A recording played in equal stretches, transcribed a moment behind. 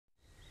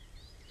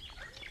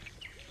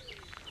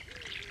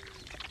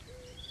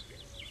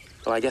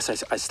Well, I guess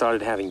I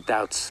started having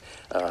doubts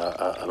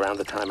around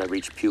the time I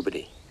reached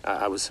puberty.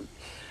 I was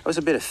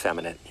a bit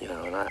effeminate, you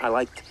know, and I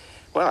liked,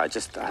 well,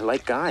 I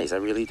like guys.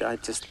 I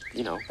just,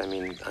 you know, I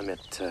mean, I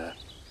met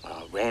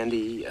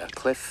Randy,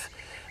 Cliff,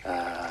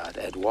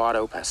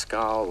 Eduardo,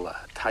 Pascal,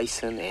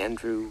 Tyson,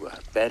 Andrew,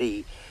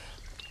 Betty.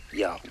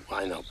 Yeah,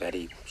 I know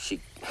Betty.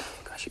 She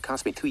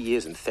cost me 2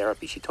 years in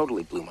therapy. She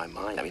totally blew my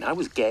mind. I mean, I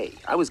was gay,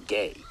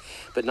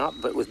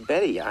 but with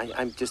Betty,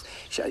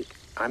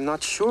 I'm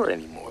not sure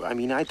anymore. I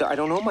mean, I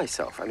don't know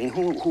myself. I mean,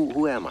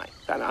 who am I?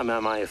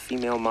 Am I a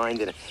female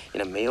mind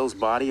in a male's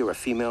body, or a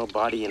female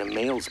body in a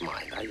male's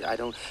mind? I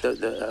don't.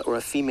 Or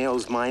a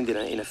female's mind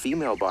in a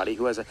female body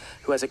who has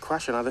a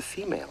crush on other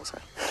females.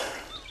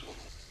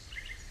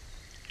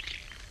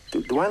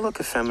 Do I look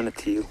effeminate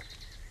to you?